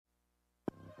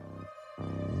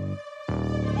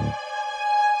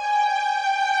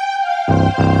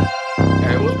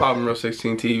poppin', Real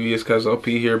 16 TV? It's Cuz OP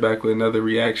here, back with another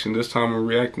reaction. This time we're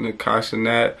reacting to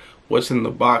cenat What's in the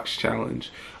Box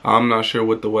challenge. I'm not sure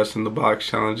what the What's in the Box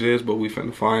challenge is, but we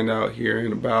finna find out here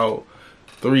in about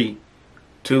 3,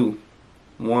 2,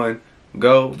 1,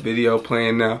 go. Video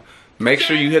playing now. Make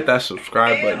sure you hit that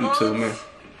subscribe button too, man.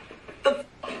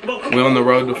 We're on the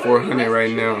road to 400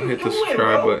 right now. Hit the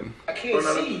subscribe button. I can't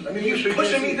see. I mean, you're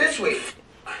pushing me this way.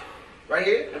 Right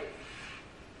here?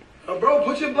 Oh, bro,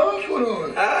 put your blindfold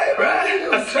on. Alright, bro.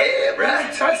 I'm scared, bro.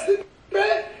 Touch it,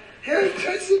 bro. Here,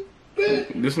 touch it, bro.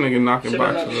 This nigga knocking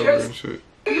boxes over and shit.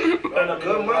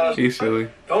 He's silly.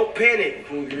 Don't panic.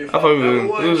 I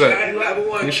thought who's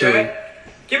that? He's silly.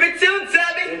 Give it two,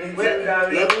 Tommy.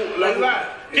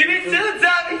 Give me two,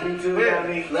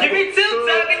 Tommy. Give me two,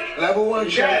 Tommy. Level 1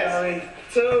 chats.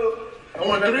 2. I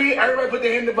want 3. Everybody put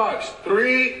their hand in the box.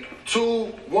 3, 2,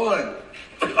 1.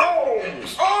 Oh!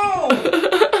 Oh!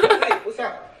 Hey, what's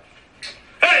up?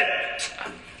 Hey!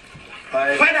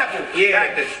 Pineapple. Yeah.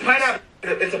 Practice. Pineapple.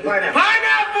 It's a pineapple.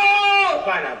 Pineapple!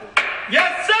 Pineapple.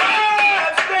 Yes, sir!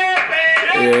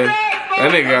 Yeah.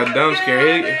 That nigga got dumb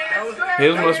scared.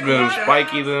 His must have been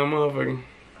spiky than a motherfucker.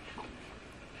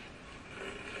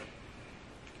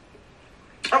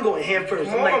 I'm going hand first.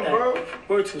 I'm like that.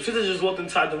 Word two. Scissors just walked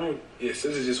inside the room. Yeah,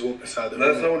 Scissors just walked inside the room.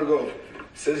 Let us know where to go.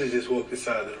 Scissors just walked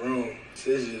inside the room.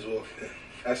 Scissors just walked in.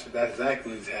 That's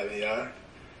exactly what's happening, y'all.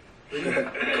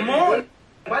 Come on.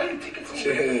 Why are you taking so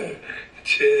long?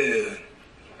 Chill.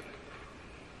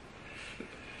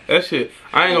 That shit,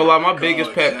 I ain't gonna lie, my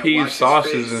biggest pet peeve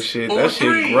sauces and shit. That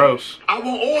shit gross. I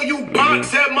want all you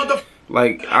box that motherfucker.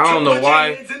 Like, I don't know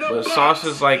why, but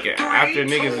sauces, like, after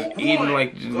niggas is eating,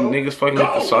 like, niggas fucking with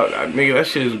the sauce. Nigga, that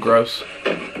shit is gross.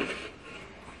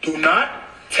 Do not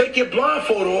take your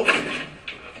blindfold off.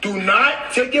 Do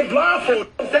not take your blindfold off.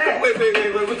 What's that? Wait,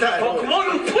 what's that? Oh, come on,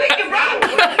 you tweaking, bro.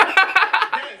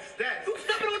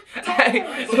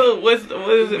 Hey, look, what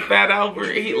is it, Fat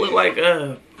Albert? He look like,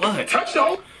 what? Touch the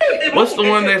whole. What's the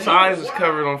one that's eyes is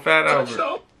covered on Fat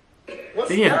Albert?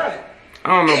 Damn. that? I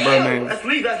don't know, bro, name. That's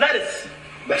leaf, that's lettuce.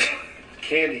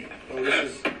 Candy. Oh,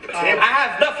 this is I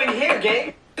have nothing here,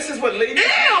 gang. This is what ladies. Ew!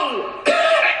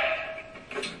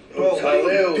 Bro, what are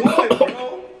you doing,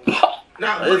 bro?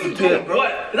 Nah, what are you doing, bro?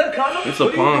 What? Is that a condom? It's a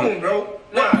What are you pond. doing, bro?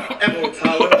 Nah,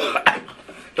 Tyler.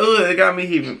 Ugh, it got me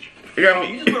heaving. It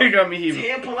got me heaving.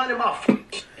 Tampon in my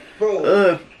foot.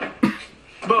 Bro.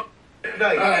 Bro.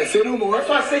 Alright, say no more. That's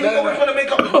why I say you always want to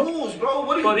make up rules, bro.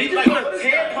 What are you Bro, you just put a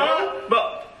tampon?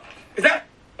 Bro, is that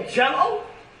Jello?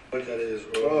 What that is,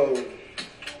 bro?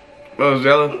 Oh, it's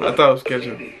Jello? I thought it was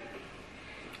ketchup.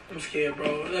 I'm scared,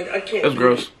 bro. Like, I can't. That's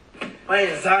gross. My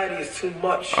anxiety is too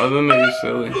much. Oh, them niggas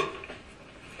silly.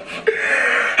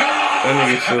 That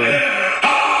nigga silly.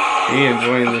 He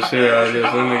enjoying the shit out of this.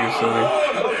 That nigga silly.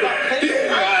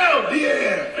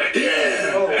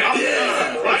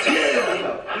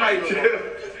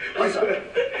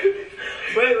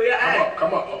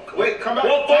 Come on. Wait, come back.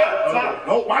 Time.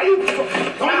 No, why you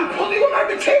pulling me on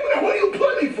the table? Now, what are you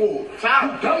pulling me for?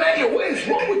 Time. You dumb idiot. What is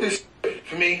wrong with this?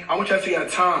 For me, I want y'all to take your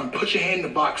time. Put your hand in the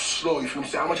box slowly. You feel what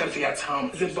I'm saying? I want y'all to take your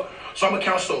time. So I'm gonna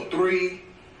count slow. 3,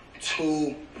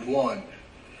 2, 1.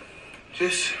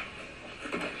 Just.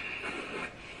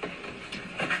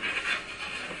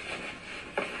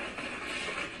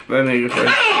 That nigga crazy.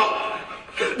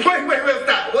 Wait,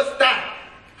 stop. What's that?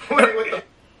 Wait, what the?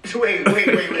 Wait.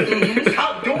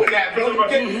 Stop doing that, bro. You're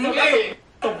getting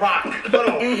The rock.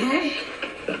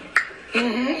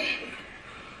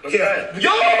 Yeah.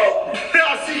 Yo!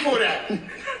 Nah, see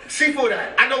for that.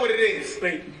 I know what it is.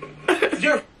 Wait.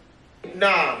 You're.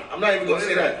 Nah, I'm not even gonna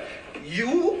say that.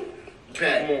 You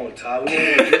bet. Come on, Tyler.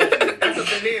 That's a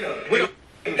banana.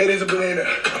 It is a banana.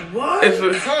 What? It's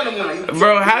a,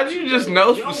 bro, how'd you just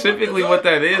know specifically what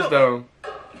that is, though?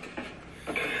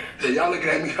 Yeah, y'all looking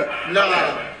at me.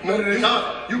 Nah.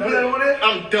 You put that on it?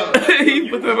 I'm done. He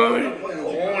put that on there?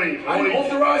 I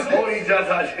authorized it.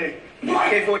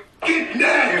 Get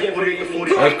now.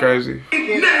 That's crazy.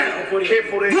 Get now.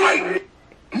 Right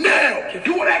now.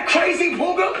 You want that crazy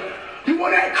booger? You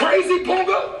want that crazy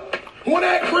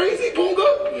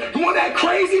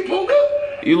booger?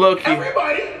 You low-key.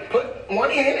 Everybody put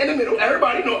one hand in the middle.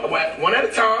 Everybody know one at a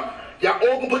time. Y'all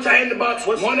all gonna put your hand in the box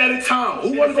one at a time.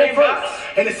 Who wanna go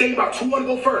first? In the same box. Who wanna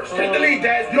go first? Take the lead,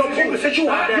 Dad. No, Pooga, since you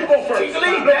hot, you go first. Take the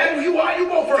lead, Dad. You hot, you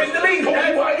go first. Take the lead,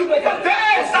 Dad. You hot, you go first.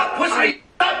 Dad, stop pushing me.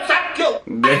 Stop, kill.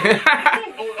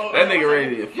 That nigga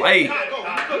ready to fight.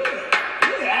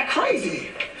 Yeah, act crazy.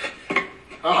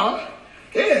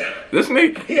 Yeah. This This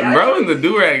nigga, bro, in the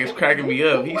do-rag is cracking me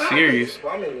up. He's serious.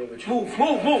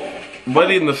 Move. But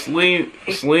in the sling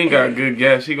got good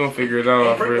gas. He gonna figure it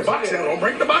out. Don't break the box down. Don't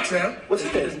break the box down. What's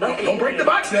this? Don't break the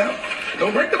box down.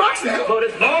 Don't break the box down.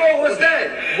 Oh, what's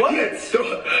that? What? Yes.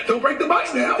 Don't break the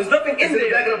box down. There's nothing in there.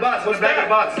 Back of the box. What's back of the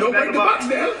box? Don't break the box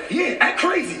down. Yeah, act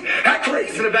crazy. Act crazy.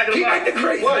 It's in the back of the Keep box. acting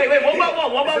crazy. Wait, one by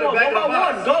one.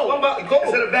 Go. Go.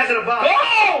 It's in the back of the box.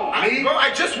 Go.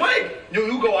 I just went.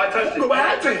 You go. I touched it. What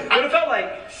happened? What it felt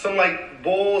like? Some like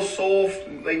bowl, soft,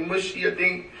 like mushy, I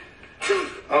think.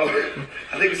 I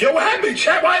think it's... Yo, what happened,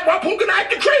 chat? Why Puka not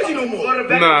acting crazy no more?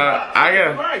 Nah, I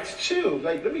got... Right, chill.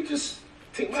 Like, let me just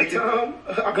take my time.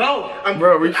 Go.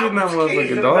 Bro, we shooting that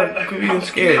motherfucker, dog. Could be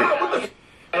scared.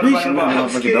 We shooting that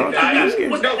motherfucker, dog. Could be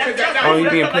scared. Oh, you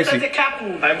being pussy.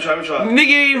 I'm trying. Nigga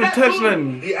ain't even touch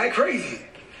nothing. He act crazy.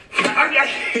 He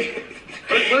act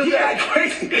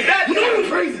crazy. You know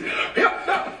he's crazy. Yeah,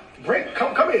 no. Break.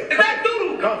 Come here. Is that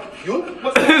doodle? Come. You?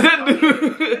 What's Is that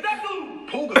dude? Is that doodle?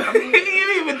 Puka, come He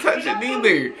didn't even touch it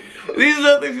neither. These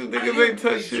other niggas ain't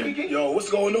touch shit. Yo,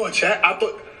 what's going on, chat? I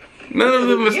thought... None of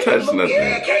them has touched nothing.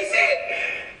 Yeah, Casey.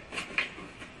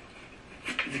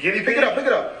 The guinea pig? Pick it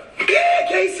up. Yeah,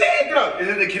 Casey. Pick it up. Is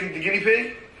it the guinea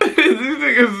pig? These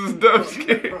niggas is dumb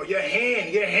scared. Bro, your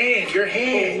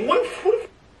hand. What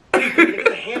the it's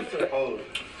a hamster. Oh,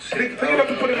 Pick it up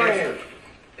and put it in my hand.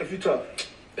 If you tough.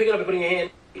 Pick it up and put it in your hand.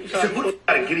 He said, what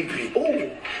got a guinea pig?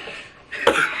 Ooh.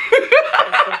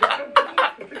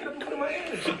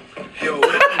 Yo,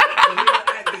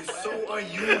 that is so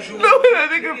unusual. The way that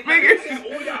nigga figures.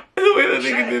 The way that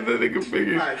nigga did that nigga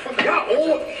figures. Y'all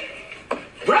all...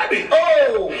 Grab it.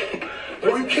 Oh.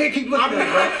 Bro, you can't keep looking at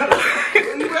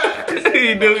it,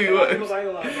 He knew he was.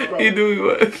 He knew he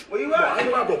was. Where you at?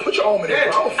 Bro, put your arm in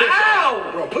there, bro.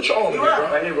 Ow! Bro, put your arm in there,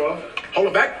 bro. Right here, bro. Hold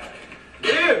it back.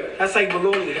 Yeah. That's like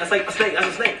ballooning. That's like a snake. That's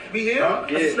a snake. Be here? Huh?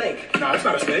 That's a snake. Nah, it's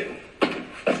not a snake.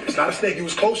 It's not a snake. He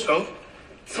was close, though.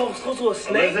 So it's close to a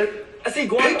snake? I see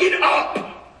going. Pick it up.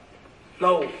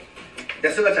 No.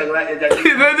 That's what That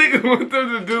nigga want them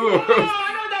to do the roast. I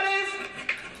know what that is.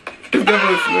 It's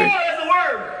definitely a snake. It's a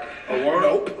worm. A worm?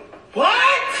 Nope.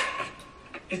 What?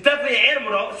 It's definitely an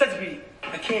animal, though. Centipede.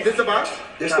 I can't. This the box?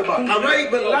 This the box. All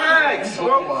right, relax, bro.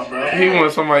 Come on, bro. He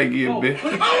wants somebody to get bit.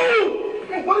 Oh!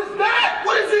 What is that?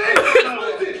 What is it?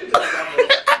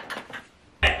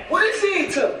 What is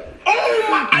it? Oh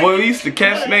my! Boy, we used to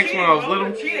catch snakes when I was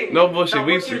little. No bullshit,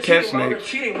 we used to catch snakes. You're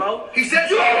cheating, bro. He said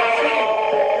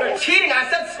you're cheating. I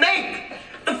said snake.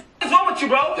 The f is wrong with you,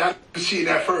 bro? Y'all cheating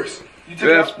at first.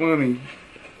 That's funny.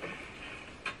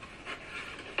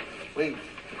 Wait.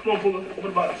 Come on, Puma. Open the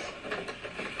box.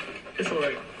 It's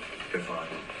alright. You're fine.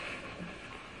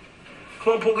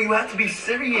 Come on, Puma. You have to be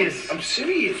serious. I'm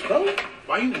serious, bro.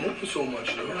 Why you moving so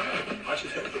much, though? Watch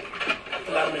his head.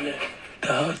 Allow him in there.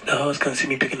 The hoes gonna see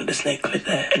me picking up the snake like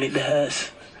that. I need the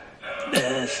hoes. The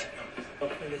hoes.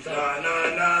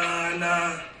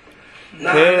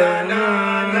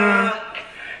 Nah.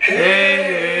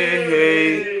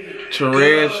 Hey.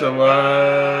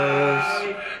 Tarantulas.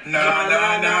 Nah.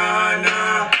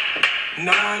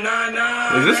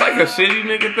 Is this like a city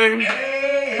nigga thing?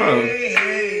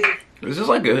 Is this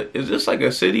like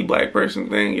a city black person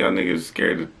thing? Y'all niggas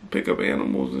scared to pick up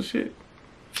animals and shit?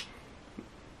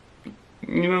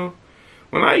 You know?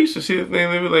 When I used to see the thing,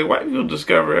 they be like, white people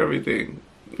discover everything.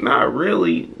 Not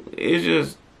really. It's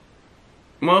just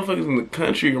motherfuckers in the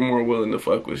country are more willing to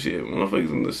fuck with shit. Motherfuckers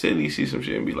in the city see some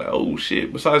shit and be like, oh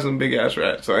shit. Besides some big ass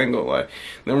rats, so I ain't gonna lie,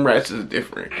 them rats is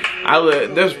different.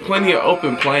 There's plenty of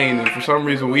open plain, and for some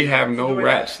reason we have no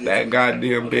rats that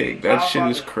goddamn big. That shit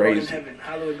is crazy.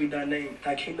 Hallowed be thy name.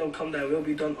 Thy kingdom come, thy will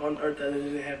be done on earth as it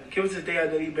is in heaven. Give us this day our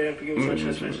daily bread, and forgive us our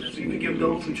trespasses. We forgive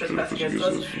those who trespass against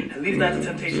us, and lead us not into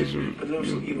temptation, but deliver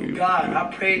us from evil. God, I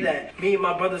pray that me and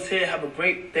my brothers here have a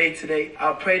great day today.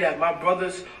 I pray that my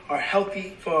brothers are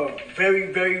healthy for a very,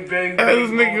 very, very, very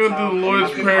This nigga gonna do the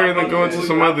Lord's Prayer and then go into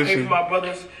some other shit. I pray for my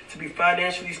brothers to be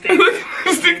financially stable,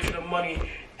 and get to the money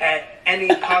at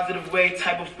any positive way,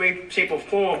 type of way, shape, or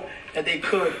form that they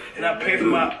could. And I pray for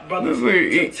my brothers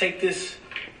to take this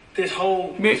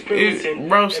whole experience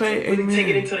and really take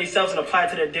it into themselves and apply it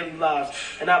to their daily lives.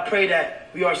 And I pray that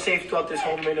we are safe throughout this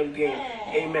whole minute of the game.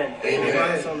 Amen.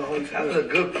 That's a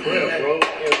good prayer, bro.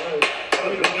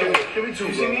 Give me two,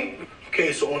 bro.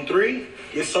 Okay, so on 3,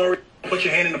 get sorry. Put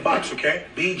your hand in the box, okay?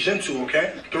 Be gentle,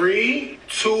 okay? 3,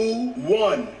 2,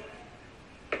 1.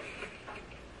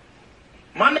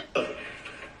 My nigga.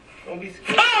 Don't be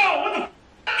scared. Oh, what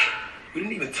the We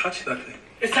didn't even touch nothing.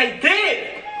 It's like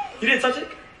dead. You didn't touch it?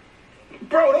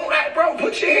 Bro, don't act, bro.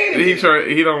 Put your hand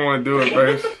in. He don't want to do it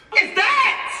first. It's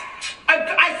that!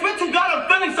 I swear to God, I'm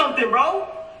feeling something, bro.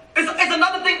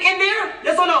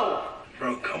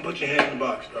 put your hand in the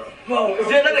box, bro. Bro, is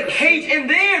there another cage in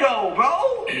there though,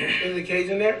 bro? Is a cage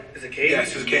in there? Is a cage?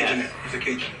 Yes, there's a cage in there. There's a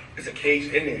cage in there. There's a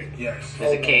cage in there. Yes.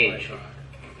 There's a cage.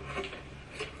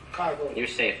 Cargo. You're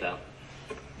safe though.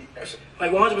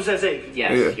 Like 100% safe.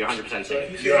 Yes, Yeah. you're 100%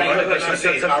 safe. You're 100%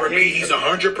 safe. I repeat, he's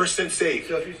 100% safe.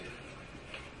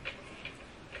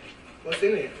 What's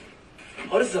in there?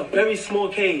 Oh, this is a very small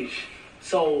cage.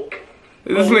 So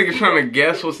This nigga trying to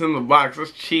guess what's in the box.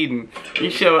 That's cheating.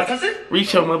 Reach your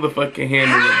motherfucking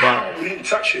hand in the box. You didn't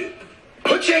touch it.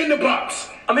 Put your hand in the box.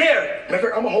 I'm here. Matter of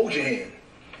fact, I'm gonna hold your hand.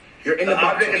 You're in the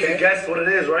box, okay? Guess what it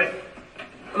is, right?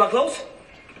 Am I close?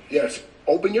 Yes.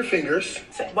 Open your fingers.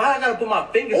 Why I gotta put my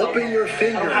fingers on? Open your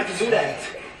fingers. I don't have to do that.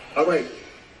 All right.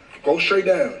 Go straight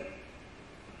down.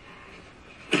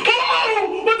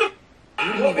 Oh! What the?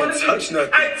 You didn't even touch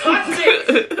nothing. I touched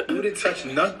it. You didn't touch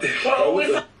nothing. Bro,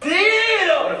 what's the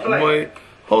deal? Boy,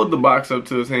 hold the box up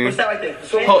to his hand. What's that right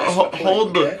there?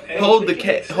 Hold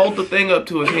the thing up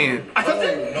to his hand. I touched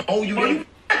it. No, you didn't.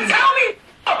 Tell me.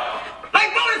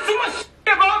 Like, bro, there's too much shit,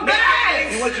 bro. I'm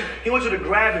bad. He wants you to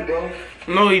grab it, bro.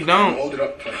 No, he don't. Hold it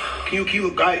up. Can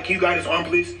you guide his arm,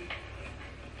 please?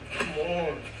 Come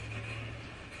on.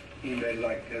 He made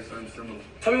like that something similar.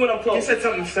 Tell me when I'm close. You said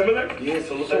something similar? Yeah,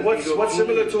 So what's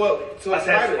similar to a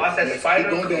spider? I said spider.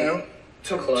 Keep going down.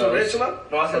 Tarantula?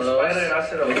 No, I said spider and I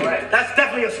said a rat. That's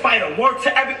definitely a spider. Work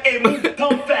to every. It moves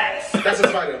dumb fast. That's a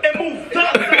spider. It moves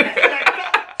dumb fast.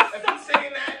 If he's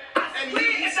saying that, and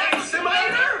he's saying similar,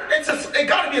 it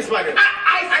gotta be a spider. I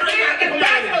swear, if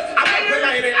that is a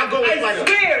spider, I'm going with spider. I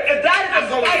swear, if that is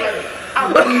a spider, I'm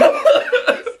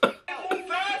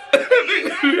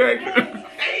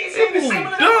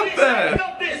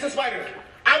It's a spider.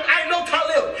 I know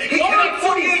Khalil. He cannot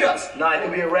 48 us. Nah, it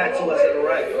could be a rat too. I said a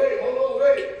rat.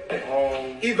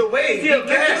 Either way, we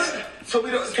guess. So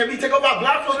we don't. Can we take off our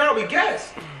blindfolds now? We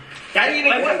guess. That ain't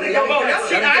even No,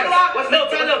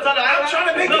 tell them. I'm trying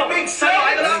to make it make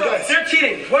sense. They're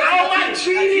cheating. How am I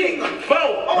cheating?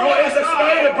 Bro, It's a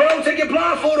spider, bro. Take your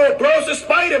blindfold off, bro. It's a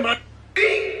spider, man.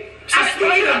 It's a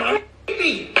spider, man.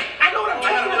 I know what I'm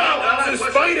talking about. It's a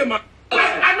spider, man.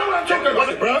 I know what I'm talking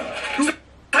about, bro. It's a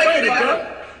spider, bro.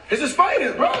 It's a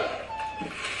spider, bro.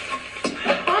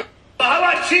 how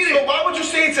about cheating? So why would you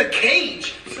say it's a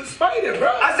cage? It's a spider, bro.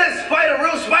 I said spider,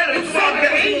 real spider. You said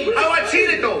cage. How I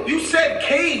cheated though? You said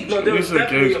cage. You said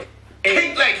cage.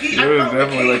 Cage like he. There was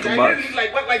definitely like a box.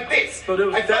 Like what? Like this. So there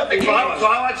was I felt the cage. So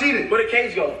how I cheated? Where the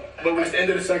cage go? But it's the end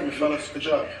of the segment, fellas. Good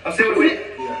job. I'm saying wait.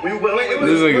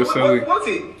 This nigga silly. What's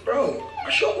it, bro?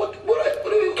 I'm sure. What do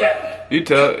you got? You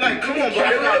tell. Like, come on,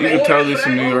 bro. You can tell these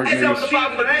some New York niggas.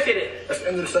 That's the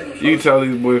end of the segment. You can tell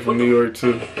these boys from New York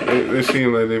too. They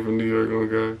seem like they from New York. Oh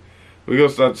god. We gonna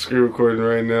start the screen recording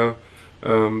right now.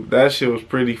 That shit was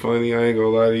pretty funny. I ain't gonna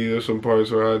lie to you. There's some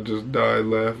parts where I just died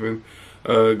laughing.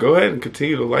 Go ahead and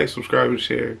continue to like, subscribe, and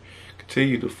share.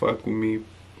 Continue to fuck with me.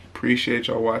 Appreciate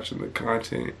y'all watching the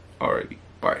content. Alrighty.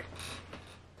 Bye.